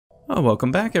Oh,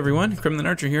 welcome back everyone. Crimson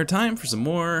Archer here. Time for some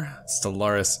more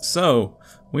Stellaris. So,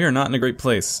 we are not in a great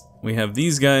place. We have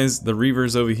these guys, the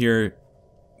Reavers over here,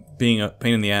 being a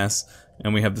pain in the ass,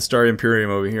 and we have the Star Imperium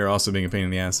over here also being a pain in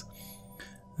the ass.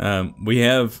 We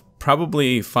have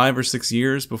probably 5 or 6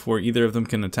 years before either of them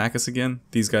can attack us again.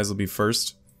 These guys will be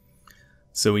first.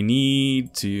 So we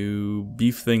need to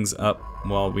beef things up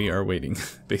while we are waiting,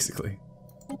 basically.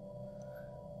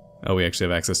 Oh, we actually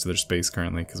have access to their space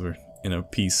currently because we're in a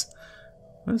peace.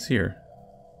 What is here?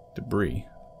 Debris.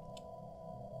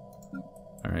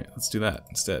 Alright, let's do that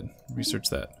instead.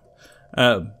 Research that.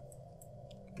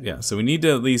 Yeah, so we need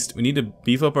to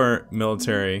beef up our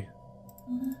military,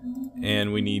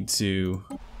 and we need to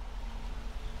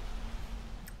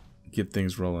get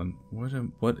things rolling.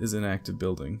 What is an active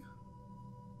building?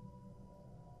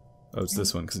 Oh, it's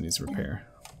this one because it needs repair.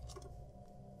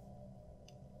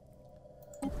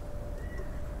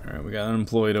 Alright, we got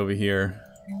unemployed over here.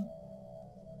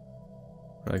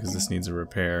 Probably because this needs a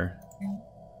repair.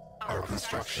 Our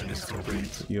construction is complete.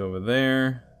 Put you over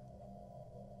there.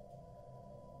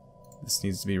 This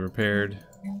needs to be repaired.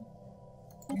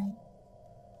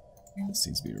 This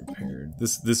needs to be repaired.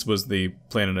 This was the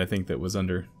planet, I think, that was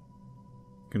under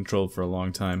control for a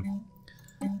long time.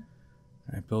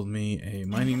 Alright, build me a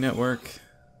mining network.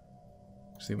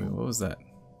 Actually, wait, what was that?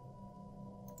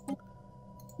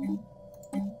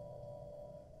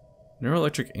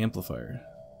 Neuroelectric amplifier.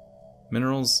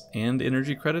 Minerals and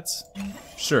energy credits?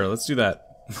 Sure, let's do that.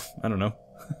 I don't know.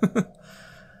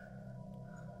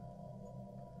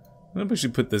 Maybe we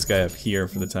should put this guy up here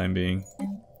for the time being.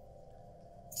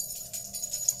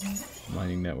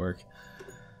 Mining network.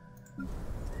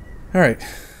 Alright,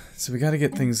 so we gotta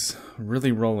get things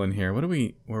really rolling here. What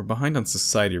do we're behind on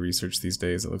society research these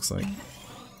days, it looks like.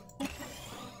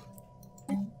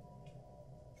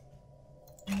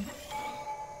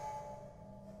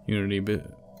 Unity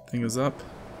thing is up.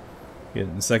 Get it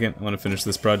in a second. I want to finish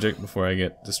this project before I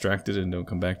get distracted and don't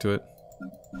come back to it.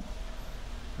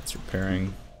 That's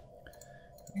repairing.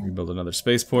 Rebuild another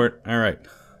spaceport. Alright,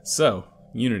 so,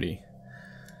 Unity.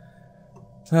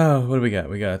 Oh, what do we got?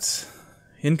 We got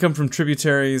income from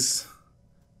tributaries,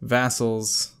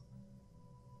 vassals.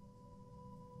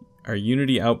 Our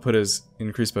Unity output is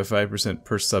increased by 5%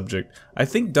 per subject. I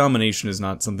think domination is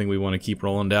not something we want to keep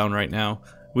rolling down right now.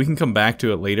 We can come back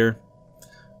to it later,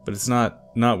 but it's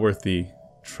not worth the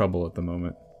trouble at the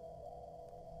moment.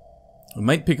 We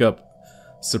might pick up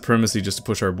supremacy just to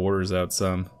push our borders out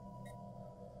some.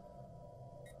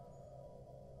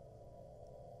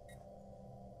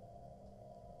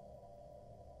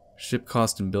 Ship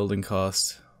cost and building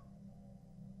cost.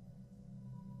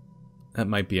 That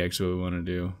might be actually what we want to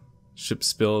do. Ship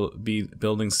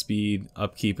building speed,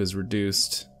 upkeep is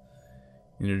reduced.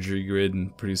 Energy grid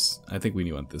and produce. I think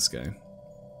we want this guy.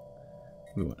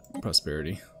 We want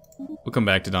prosperity. We'll come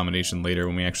back to domination later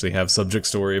when we actually have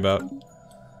subjects to worry about.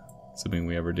 Assuming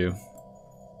we ever do.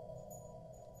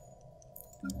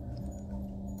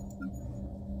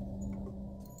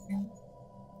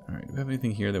 Alright, do we have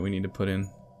anything here that we need to put in?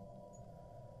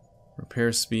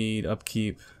 Repair speed,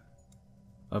 upkeep.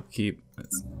 Upkeep. I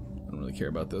don't really care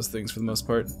about those things for the most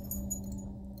part.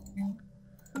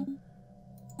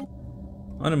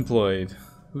 Unemployed.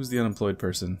 Who's the unemployed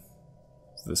person?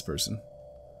 It's this person.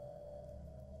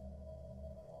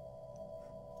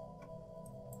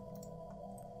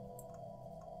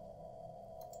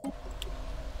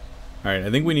 Alright, I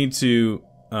think we need to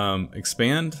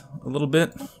expand a little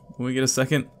bit when we get a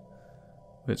second.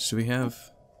 Which do we have?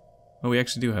 Oh, we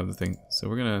actually do have the thing. So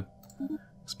we're gonna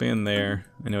expand there.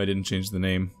 I know I didn't change the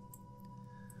name.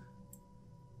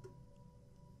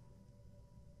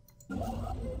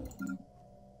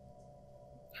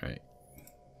 Alright.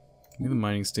 Give me the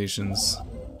mining stations.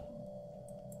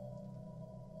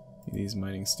 These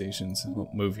mining stations.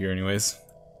 Won't move here anyways.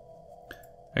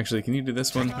 Actually, can you do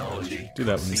this one? Do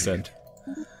that one instead.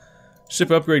 Ship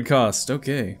upgrade cost.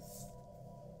 Okay.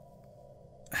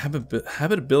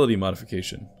 Habitability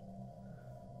modification.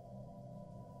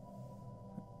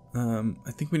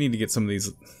 I think we need to get some of these.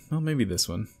 Well, maybe this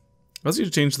one. I also need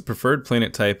to change the preferred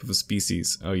planet type of a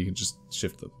species. Oh, you can just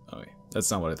shift the. Oh, wait. That's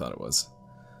not what I thought it was.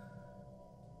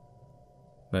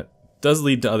 That does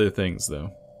lead to other things,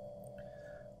 though.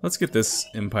 Let's get this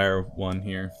Empire one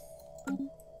here.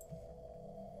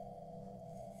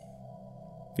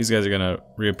 These guys are gonna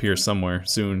reappear somewhere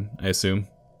soon, I assume.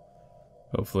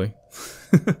 Hopefully.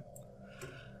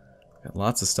 Got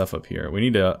lots of stuff up here. We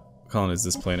need to colonize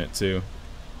this planet, too.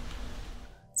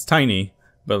 It's tiny,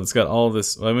 but it's got all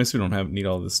this. Well, I guess we don't need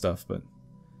all this stuff, but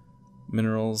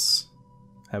minerals,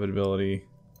 habitability.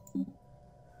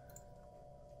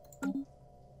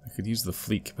 I could use the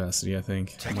fleet capacity, I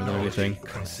think, more than anything.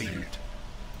 Conceived.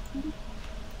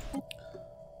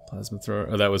 Plasma thrower.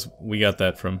 Oh, that was, we got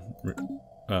that from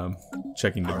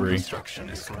checking Our debris. construction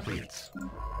is complete.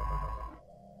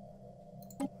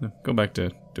 No, go back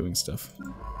to doing stuff.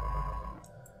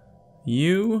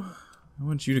 You, I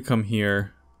want you to come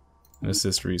here and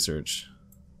assist research.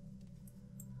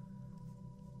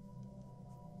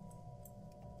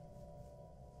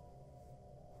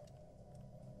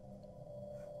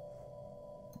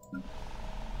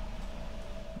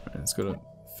 Alright, let's go to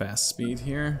fast speed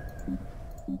here.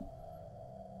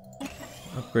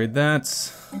 Upgrade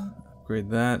that. Upgrade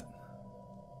that.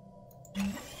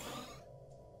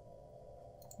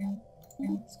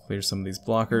 Let's clear some of these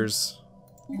blockers.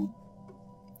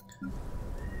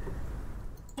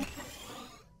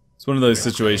 It's one of those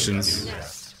situations.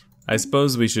 I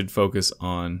suppose we should focus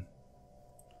on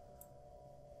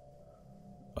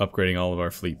upgrading all of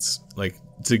our fleets, like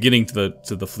to getting to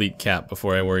the fleet cap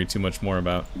before I worry too much more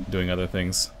about doing other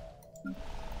things.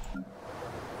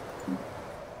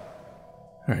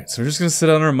 Alright, so we're just gonna sit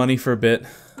on our money for a bit.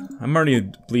 I'm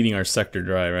already bleeding our sector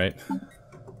dry, right?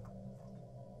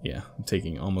 Yeah, I'm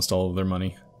taking almost all of their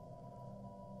money.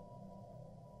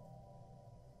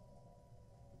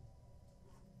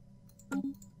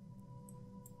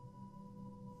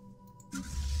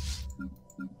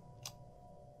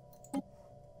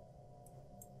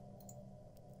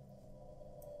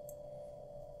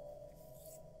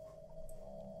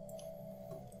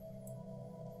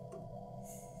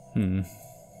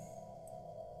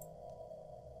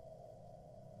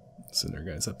 Send our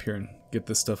guys up here and get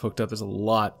this stuff hooked up. There's a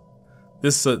lot.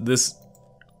 This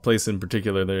place in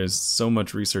particular, there is so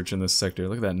much research in this sector.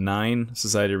 Look at that, 9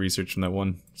 society research from that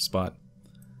one spot.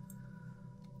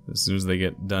 As soon as they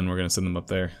get done, we're gonna send them up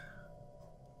there.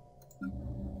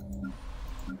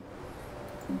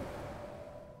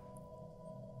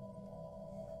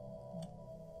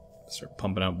 Start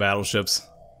pumping out battleships.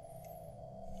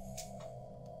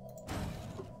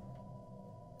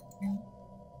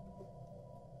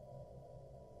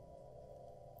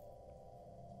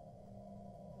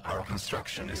 Our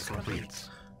construction is complete.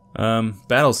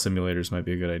 Battle simulators might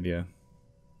be a good idea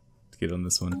to get on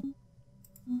this one.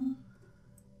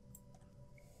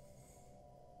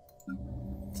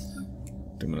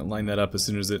 I'm gonna line that up as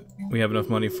soon as we have enough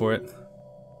money for it.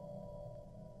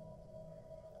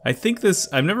 I think this,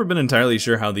 I've never been entirely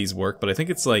sure how these work, but I think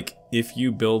it's like if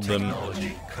you build them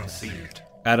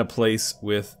at a place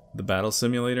with the battle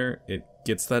simulator, it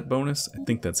gets that bonus. I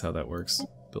think that's how that works.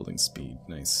 Building speed,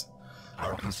 nice.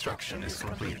 Our construction is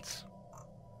complete.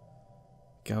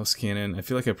 Gauss cannon. I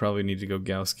feel like I probably need to go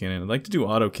Gauss cannon. I'd like to do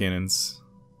auto cannons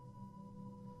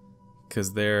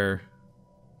because they're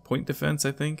point defense,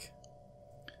 I think.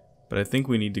 But I think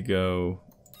we need to go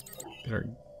get our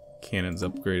cannons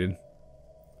upgraded.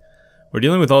 We're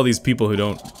dealing with all these people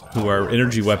who our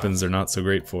energy weapons are not so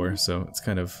great for, so it's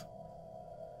kind of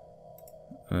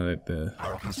the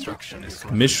Our construction is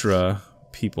complete. Mishra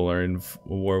people are in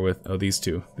a war with. Oh, these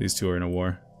two are in a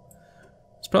war.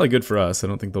 It's probably good for us. I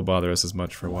don't think they'll bother us as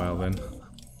much for a while then.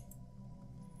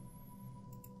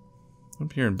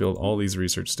 Up here and build all these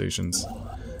research stations,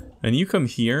 and you come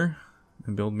here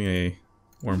and build me a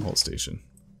wormhole station.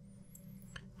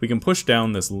 If we can push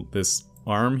down this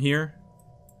arm here,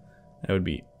 I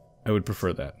would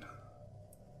prefer that.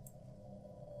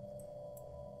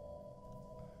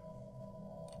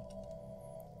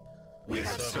 We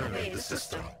have surveyed the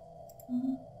system.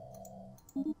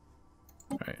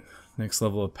 Alright, next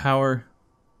level of power.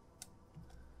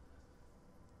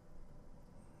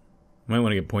 Might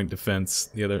want to get point defense.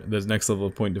 There's next level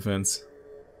of point defense.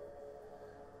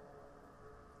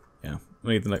 Yeah, I'm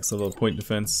gonna get the next level of point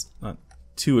defense. Not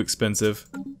too expensive.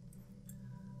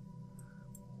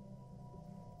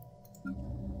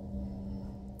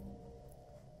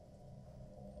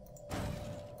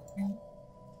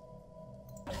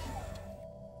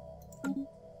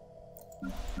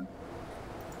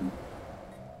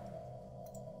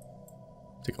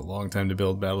 Take a long time to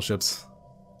build battleships.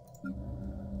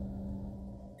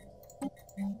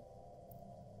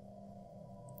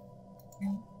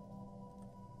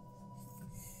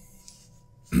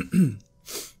 I'm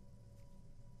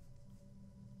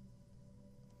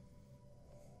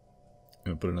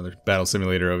gonna put another battle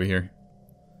simulator over here.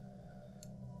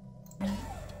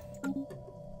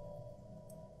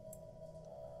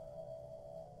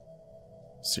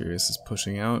 Sirius is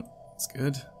pushing out. That's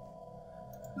good.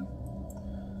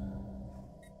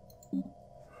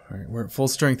 Alright, we're at full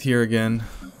strength here again.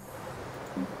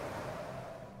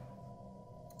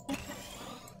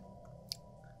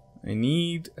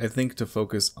 I think, to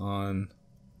focus on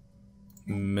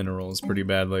minerals pretty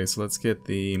badly. So let's get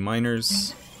the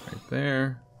miners right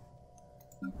there.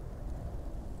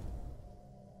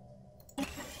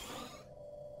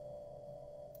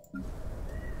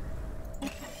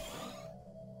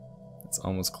 It's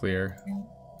almost clear.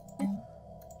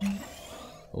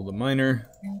 Build a miner.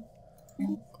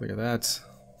 Clear that.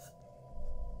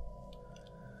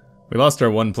 We lost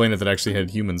our one planet that actually had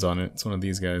humans on it. It's one of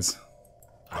these guys.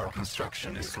 Our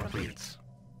construction is complete.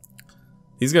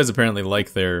 These guys apparently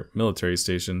like their military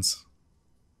stations.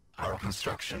 Our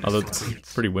construction is Although it's a complete.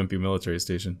 pretty wimpy military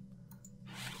station.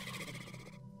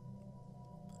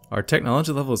 Our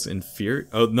technology level is inferior.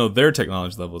 Oh no, their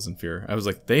technology level is inferior. I was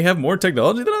like, they have more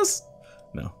technology than us?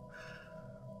 No.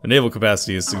 The naval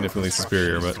capacity is significantly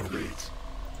superior, but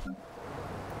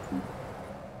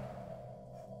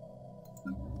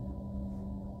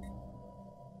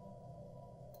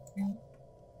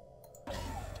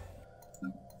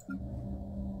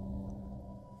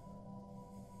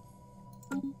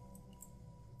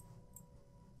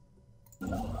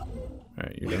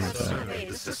alright, you're done with that. survey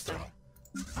the system.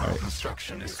 Our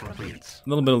construction is complete. A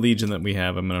little bit of legion that we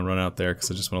have, I'm gonna run out there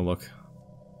because I just want to look.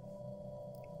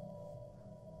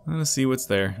 I'm gonna see what's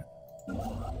there.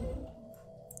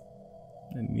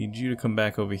 I need you to come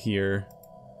back over here.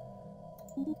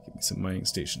 Give me some mining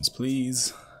stations,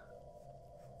 please.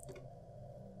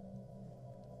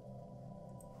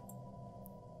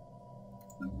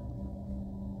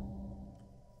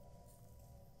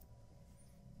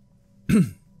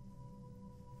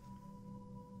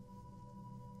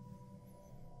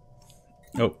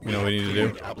 Oh, you know what we need to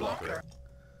do? A blocker.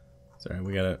 Sorry,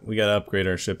 we gotta upgrade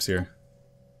our ships here.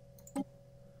 We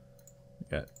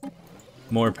got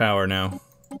more power now.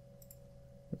 We'll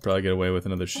probably get away with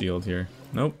another shield here.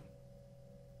 Nope.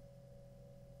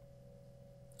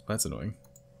 That's annoying.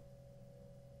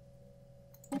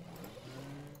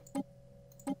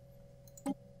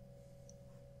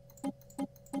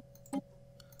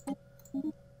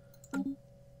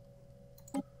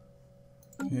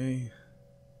 Okay.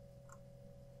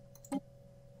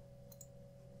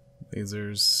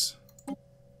 Lasers.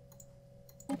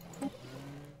 Can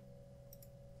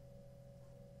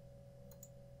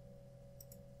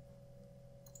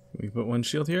we put one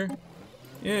shield here?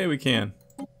 Yeah, we can.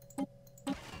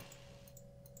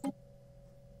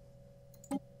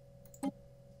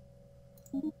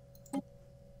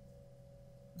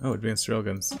 Oh, advanced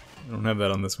railguns. I don't have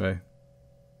that on this way.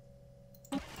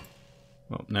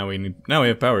 Well, now we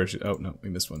have power issues. Oh no, we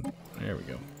missed one. There we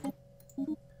go.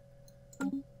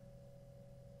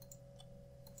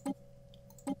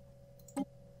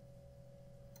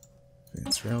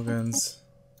 Advanced railguns.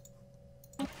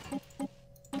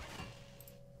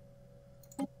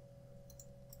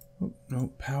 Oh, no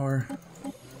power. Can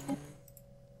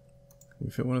we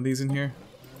fit one of these in here?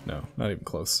 No, not even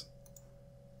close.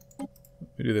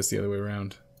 We do this the other way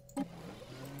around.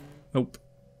 Nope.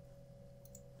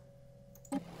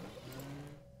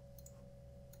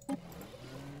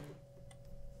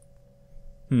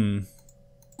 A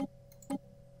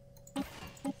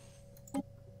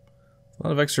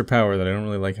lot of extra power that I don't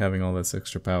really like having all this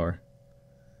extra power.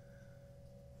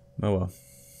 Oh well.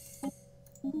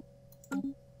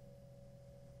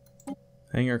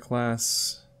 Hangar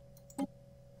class.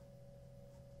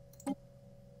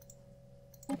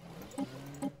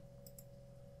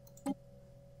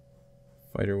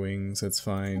 Fighter wings, that's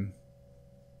fine.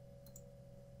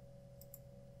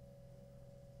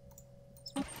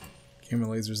 Camera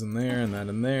lasers in there and that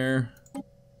in there.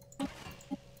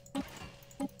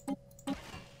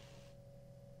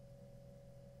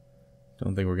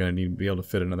 Don't think we're gonna need to be able to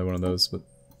fit another one of those, but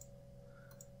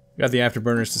got the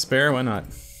afterburners to spare, why not?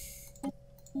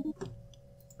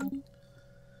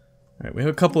 Alright, we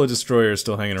have a couple of destroyers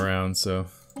still hanging around, so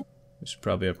we should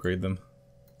probably upgrade them.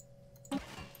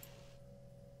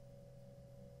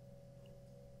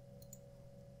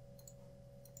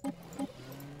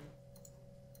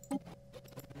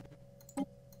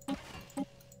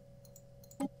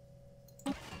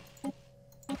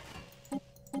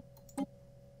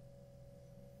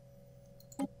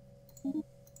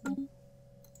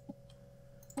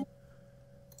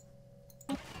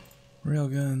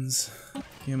 Railguns,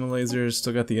 gamma lasers,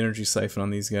 still got the energy siphon on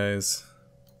these guys.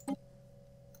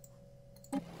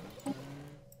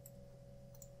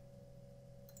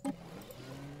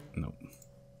 Nope.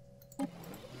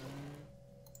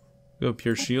 Go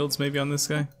pure shields maybe on this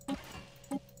guy?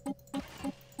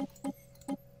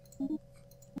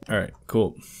 Alright,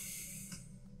 cool.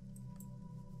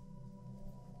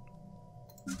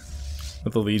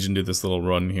 Let the Legion do this little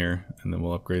run here, and then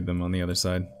we'll upgrade them on the other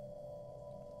side.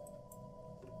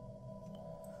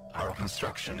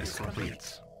 construction is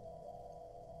complete.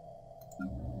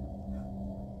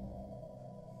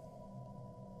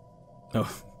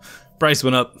 Oh, price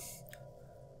went up.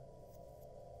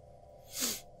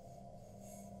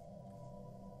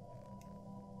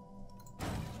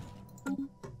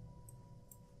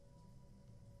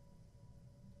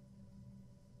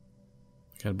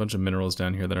 Got a bunch of minerals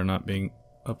down here that are not being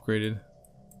upgraded.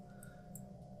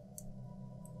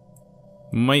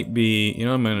 Might be, you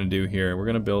know what I'm gonna do here? We're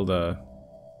gonna build a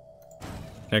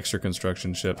extra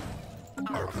construction ship.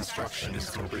 Our construction is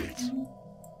complete.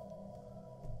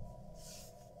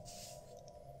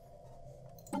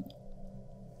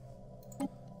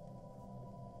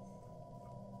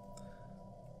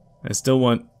 I still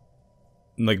want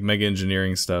like mega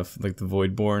engineering stuff, like the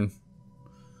Voidborn.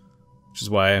 Which is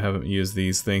why I haven't used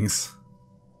these things.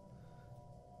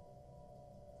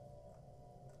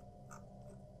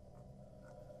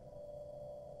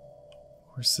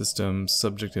 Core system,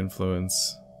 subject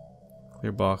influence,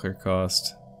 clear ball, clear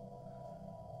cost.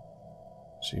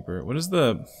 Cheaper. What is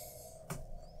the...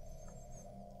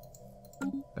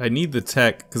 I need the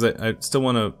tech, because I still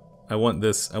want to... I want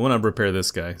this. I want to repair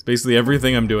this guy. Basically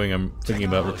everything I'm doing, I'm thinking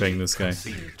about repairing this guy.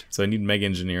 So I need mega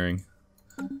engineering.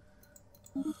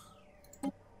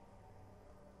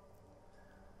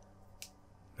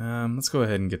 Let's go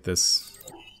ahead and get this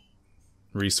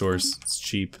resource. It's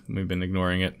cheap. We've been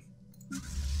ignoring it.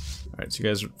 Alright, so you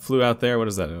guys flew out there. What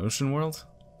is that, an ocean world?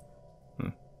 Huh.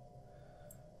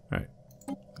 Alright.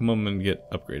 Come on and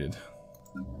get upgraded.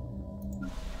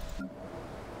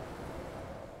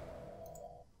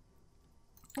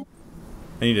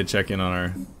 I need to check in on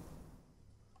our...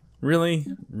 Really?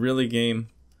 Really, game?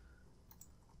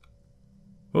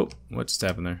 Oh, what just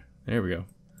happened there? There we go.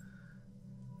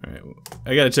 Alright,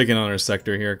 I gotta check in on our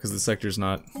sector here, because the sector's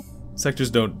not... Sectors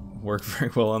don't work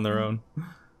very well on their own.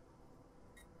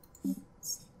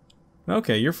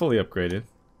 Okay, you're fully upgraded.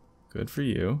 Good for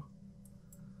you.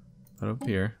 But up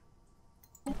here...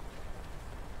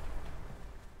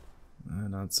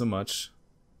 not so much.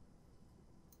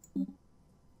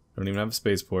 Don't even have a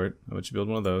spaceport. How about you build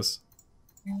one of those?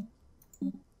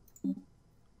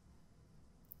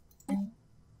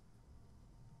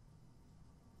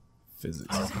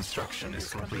 Physics. Our construction is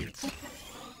complete.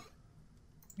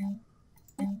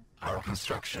 Our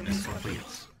construction is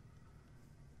complete.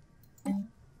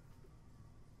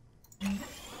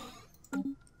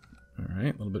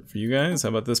 Alright, a little bit for you guys. How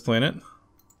about this planet?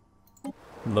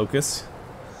 Locust?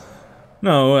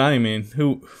 No, I mean,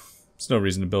 who... There's no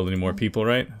reason to build any more people,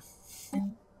 right?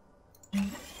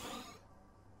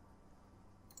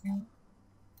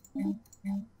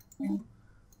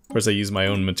 Of course, I use my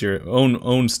own material,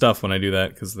 own stuff when I do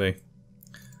that, because they,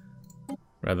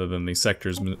 rather than the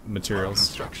sector's materials.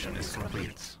 Construction is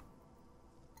complete.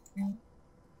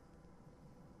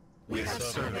 We have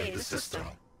surveyed the system.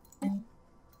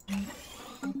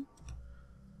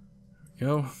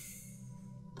 Go.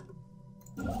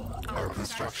 Our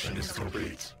construction is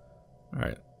complete. All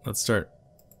right, let's start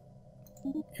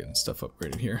getting stuff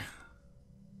upgraded here.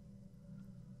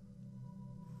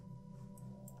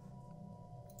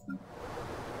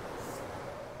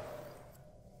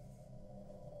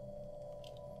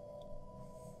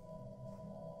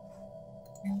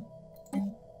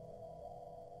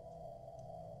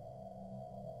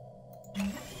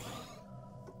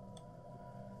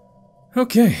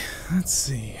 Okay, let's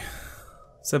see.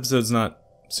 This episode's not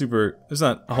super... There's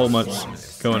not a whole much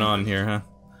going on here, huh?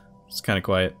 It's kind of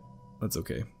quiet. That's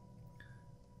okay.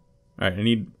 Alright,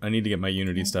 I need to get my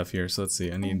Unity stuff here, so let's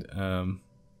see. I need,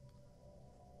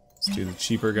 let's do the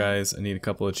cheaper guys. I need a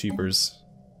couple of cheapers.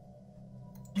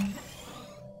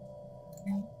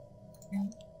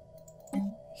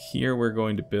 Here we're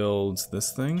going to build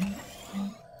this thing.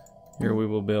 Here we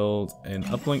will build an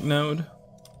uplink node.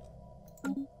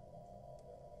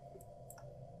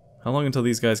 How long until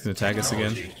these guys can attack us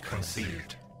again?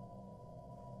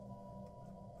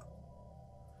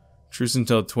 Truce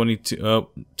until 22...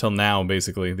 Oh, till now,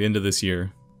 basically. The end of this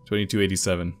year.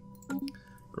 2287.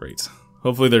 Great.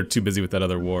 Hopefully they're too busy with that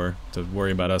other war to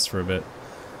worry about us for a bit.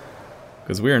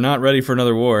 Because we are not ready for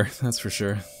another war, that's for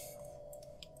sure.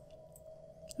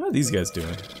 How are these guys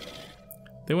doing?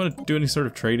 They want to do any sort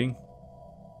of trading?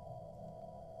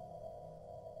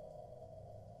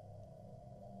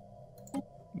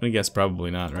 I guess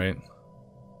probably not, right?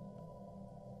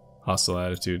 Hostile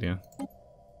attitude, yeah.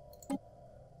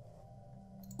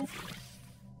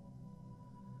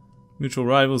 Mutual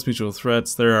rivals, mutual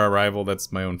threats. They're our rival,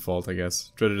 that's my own fault, I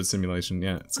guess. Dreaded assimilation,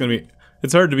 yeah.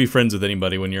 It's hard to be friends with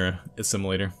anybody when you're a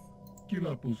assimilator.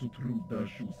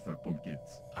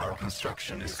 Our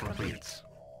construction is complete.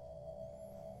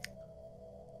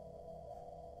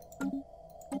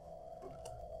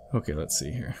 Okay, let's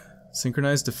see here.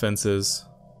 Synchronized defenses.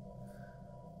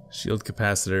 Shield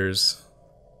capacitors.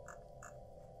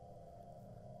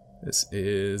 This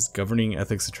is governing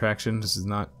ethics attraction. This is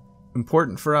not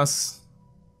important for us.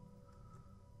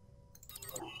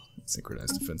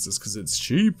 Synchronized defenses because it's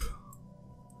cheap.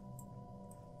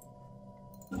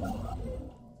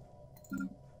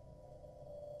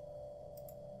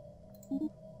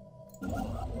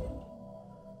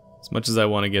 As much as I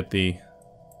want to get the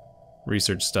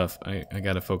research stuff, I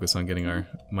gotta focus on getting our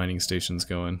mining stations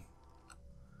going.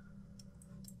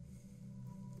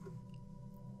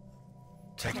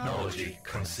 Technology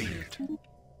conceived.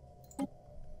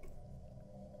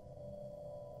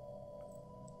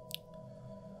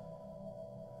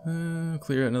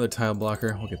 Clear another tile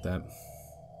blocker. We'll get that.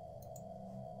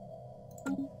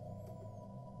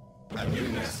 A new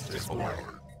nest is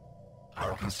born.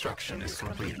 Our construction is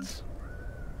complete.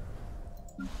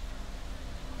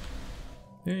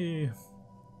 Hey.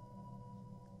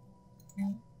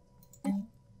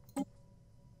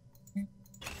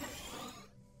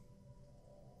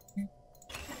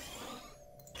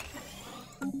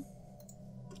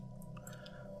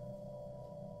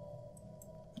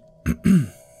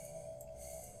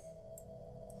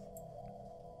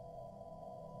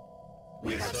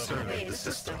 We have surveyed the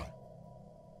system.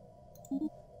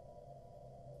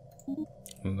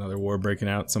 Another war breaking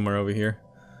out somewhere over here.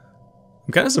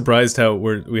 I'm kind of surprised how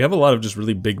we have a lot of just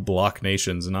really big block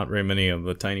nations and not very many of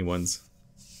the tiny ones.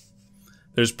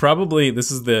 There's probably,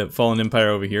 this is the Fallen Empire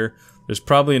over here. There's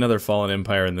probably another Fallen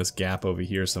Empire in this gap over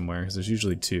here somewhere, because there's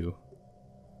usually two.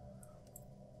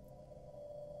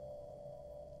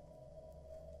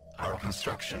 Our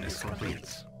construction is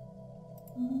complete.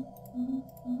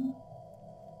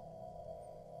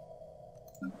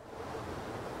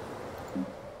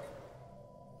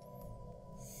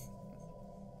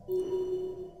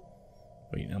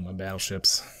 Waiting on my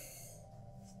battleships.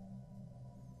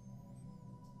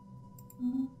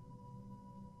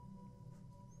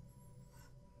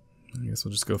 I guess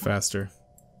we'll just go faster.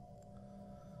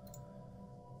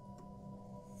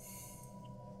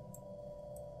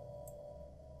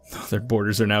 Their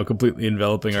borders are now completely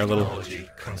enveloping our little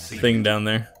thing down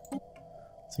there.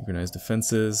 Synchronized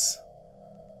defenses.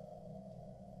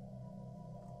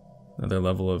 Another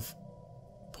level of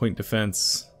point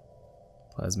defense.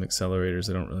 Plasma accelerators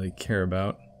I don't really care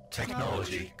about.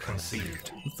 Technology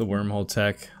conceived. With the wormhole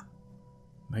tech.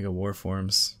 Mega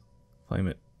warforms.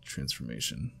 Climate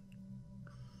transformation.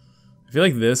 I feel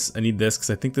like this, I need this because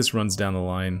I think this runs down the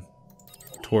line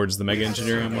towards the mega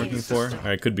engineering I'm working for. Or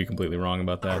I could be completely wrong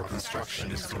about that. Our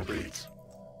construction is complete.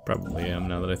 Probably am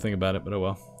now that I think about it, but oh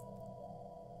well.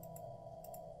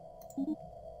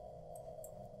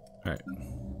 Alright.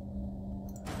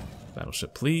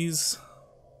 Battleship, please.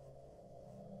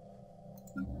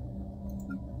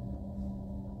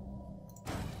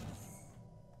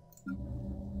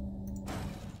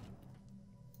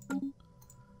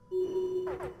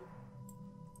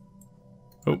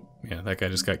 Oh, yeah, that guy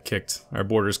just got kicked. Our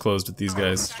border's closed with these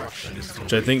guys,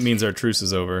 which I think means our truce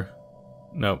is over.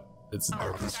 Nope, it's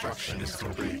Our construction is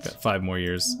complete. got 5 more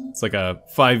years. It's like a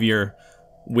 5-year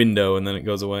window and then it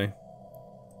goes away.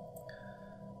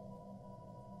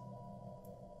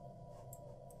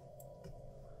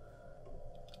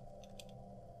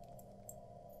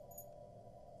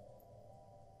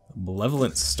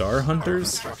 Malevolent Star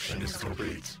Hunters? Construction is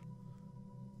complete.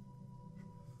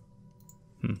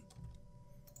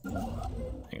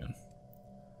 Hang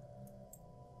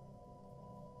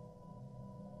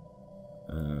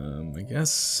on. I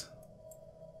guess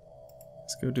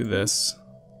let's go do this.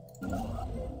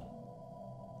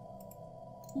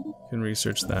 Can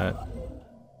research that.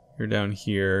 You're down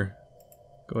here.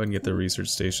 Go ahead and get the research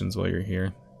stations while you're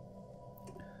here.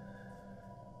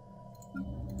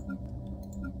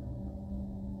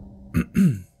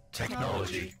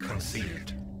 Technology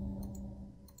conceived.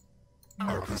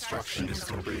 Our construction is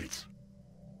complete.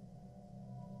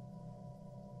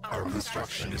 Our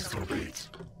construction is complete.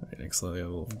 Alright, next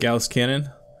level. Gauss cannon.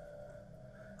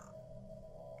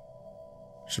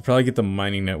 Should probably get the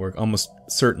mining network. Almost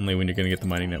certainly when you're gonna get the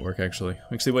mining network, actually.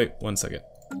 Actually, wait 1 second.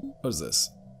 What is this?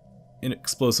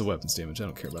 Explosive weapons damage. I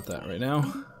don't care about that right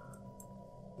now.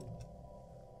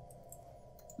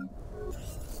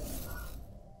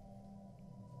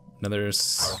 Another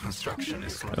Construction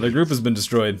is complete. another group has been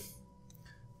destroyed.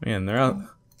 Man, they're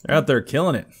out there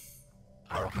killing it.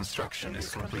 Our construction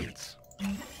is complete.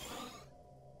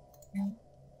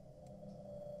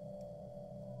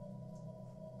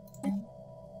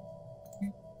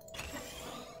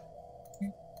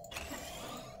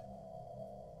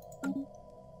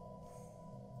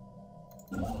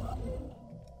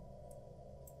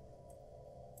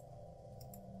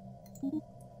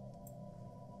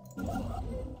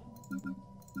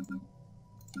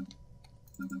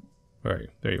 Where are you?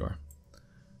 There you are.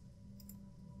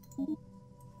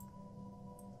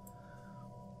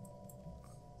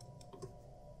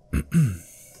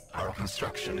 Our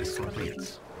construction is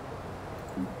complete.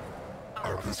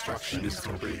 Our construction is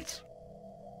complete.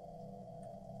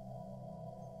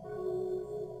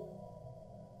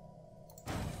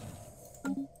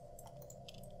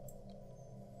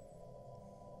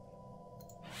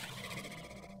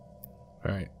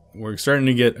 Alright, we're starting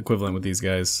to get equivalent with these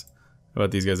guys. How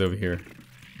about these guys over here?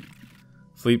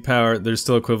 Fleet power, they're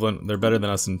still equivalent. They're better than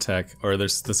us in tech, or they're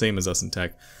the same as us in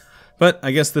tech. But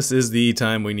I guess this is the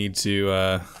time we need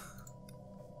to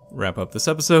wrap up this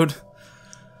episode.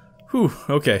 Whew,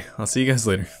 okay, I'll see you guys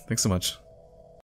later. Thanks so much.